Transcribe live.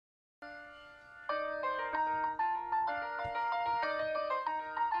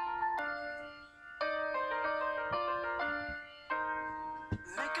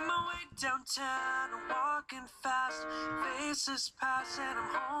downtown, I'm walking fast, faces pass and I'm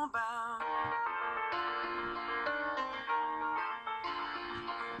homebound.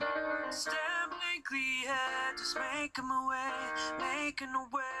 Stand blankly ahead, just making my way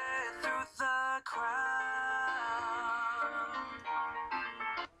through the crowd.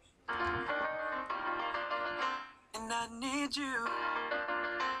 And I need you,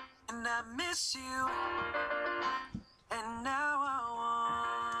 and I miss you, and now I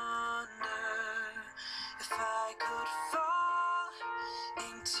wonder if I could fall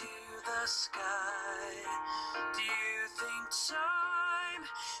into the sky. Do you think time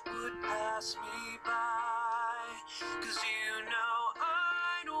would pass me by? 'Cause you know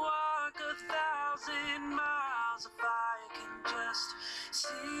I'd walk 1,000 miles if I can just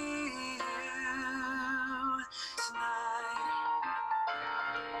see you tonight.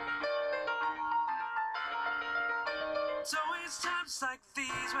 It's always times like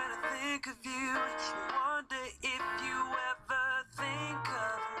these when I think of you, and wonder if you ever think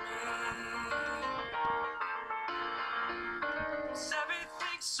of me. 'Cause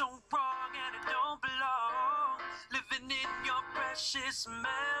everything's so wrong and it don't belong, living in your precious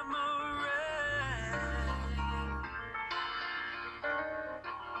memory.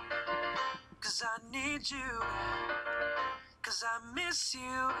 'Cause I need you, 'cause I miss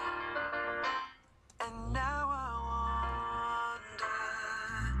you, and now I wonder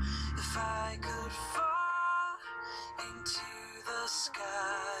if I could fall into the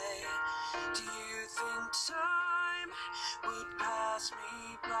sky. Do you think time would pass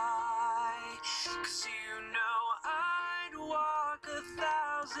me by? 'Cause you know I'd walk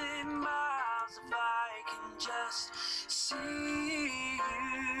 1,000 miles if I can just see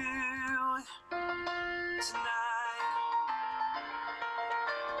you tonight.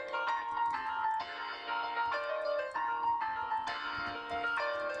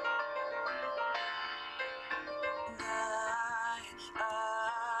 I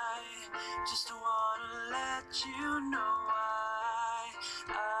just wanna let you know I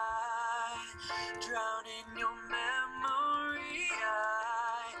drown in your memory.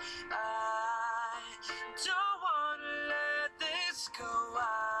 I don't wanna let this go.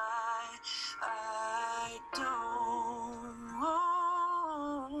 I don't.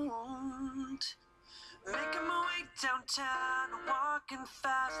 Making my way downtown, walking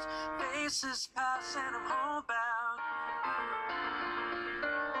fast, faces pass and I'm homebound.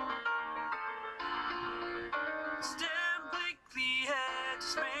 Stand blankly ahead,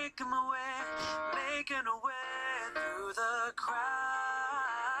 just making a way through the crowd.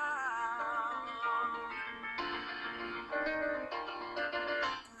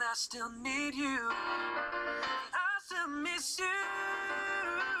 And I still need you, I still miss you,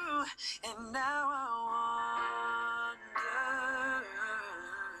 and now I wonder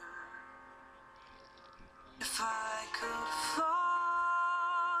if I could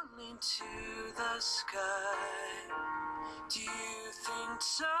fall into the sky. Do you think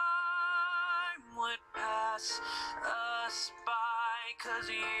time would pass us by? 'Cause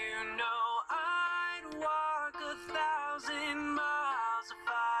you know I'd walk 1,000 miles if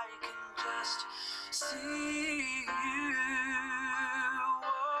I can just see you.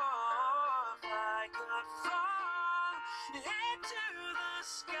 Oh, if I could fall into the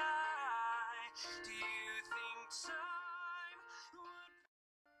sky, do you think time would?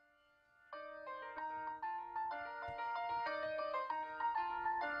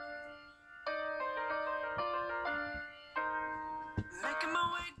 Making my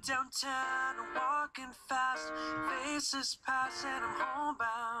way downtown, I'm walking fast, faces pass and I'm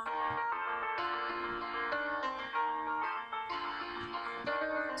homebound.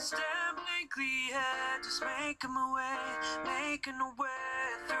 Stand blankly ahead, just making my way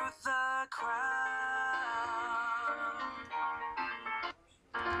through the crowd.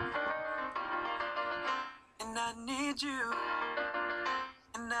 And I need you,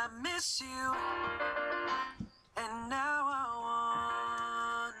 and I miss you, and now I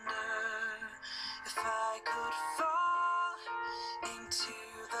wonder if I could fall into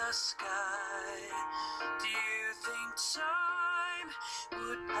the sky. Do you think time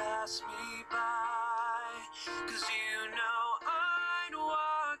would pass me by? 'Cause you know I'd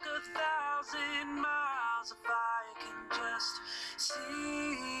walk 1,000 miles if I can just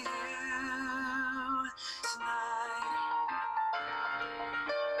see you tonight.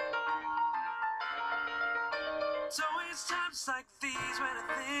 It's always times like these when I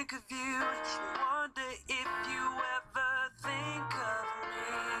think of you, and wonder if you ever think of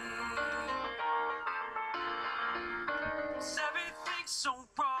me. 'Cause everything's so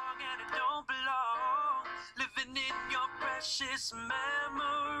wrong and it don't belong, living in your precious precious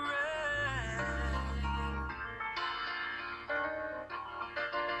memory.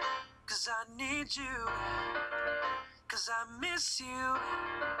 'Cause I need you, 'cause I miss you,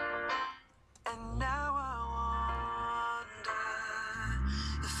 and now I wonder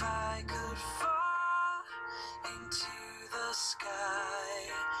if I could fall into the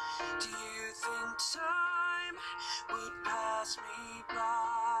sky. Do you think time would pass me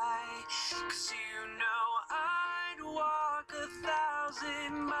by? 'Cause you know I'd walk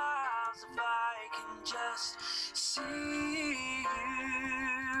 1,000 miles if I can just see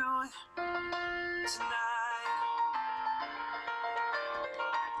you tonight.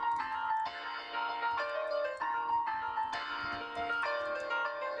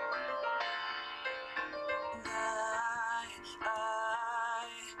 I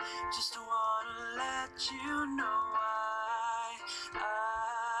just wanna let you know I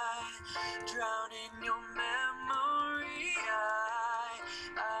drown in your memory.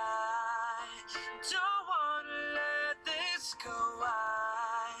 I don't wanna let this go.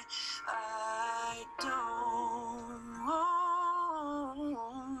 I don't.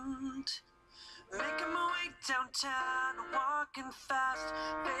 Making my way downtown, walking fast,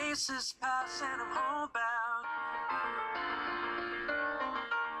 faces pass and I'm homebound.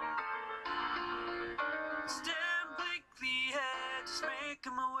 Stand blankly ahead, just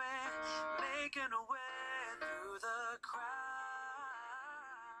making my way through the crowd.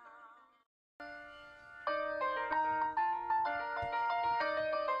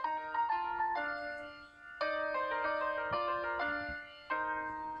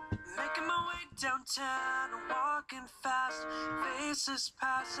 Making my way downtown, walking fast, faces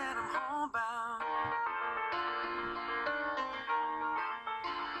pass and I'm homebound.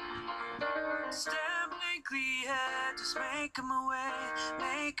 Stand blankly ahead, just making my way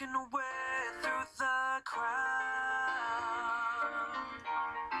through the crowd.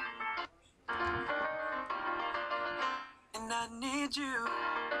 And I need you,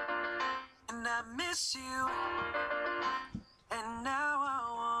 and I miss you, and now I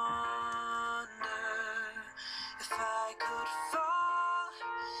wonder if I could fall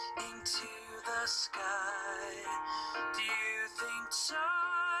into the sky. Do you think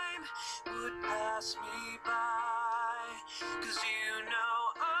time would pass me by? 'Cause you know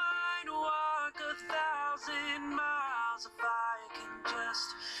I'd walk 1,000 miles if I can just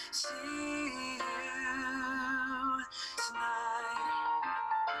see you tonight.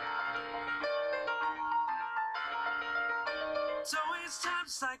 It's always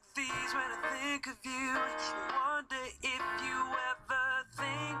times like these when I think of you, and wonder if you ever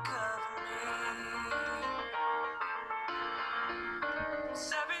think of me.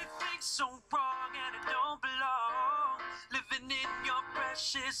 'Cause everything's so wrong and it don't belong, living in your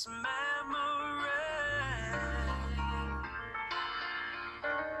precious memory.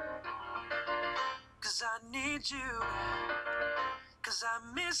 'Cause I need you, 'cause I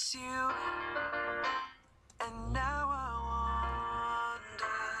miss you, and now I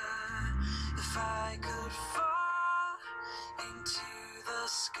wonder if I could fall into the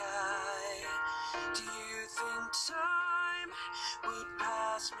sky. Do you think time would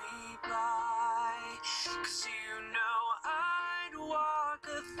pass me by? 'Cause you know I'd walk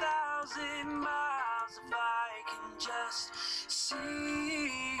 1,000 miles if I can just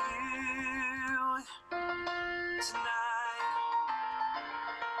see you tonight.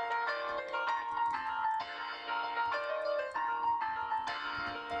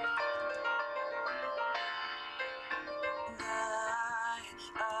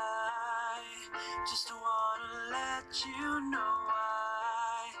 I just wanna let you know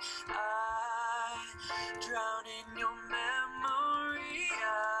I drown in your memory.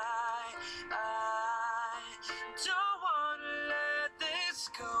 I don't wanna let this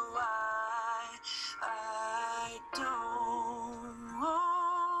go. I don't.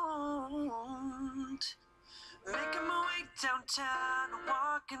 Making my way downtown,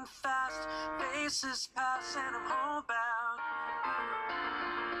 walking fast, faces pass and I'm homebound.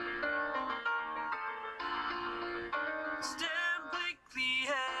 Stand blankly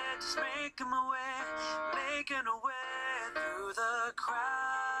ahead, just making my way through the crowd.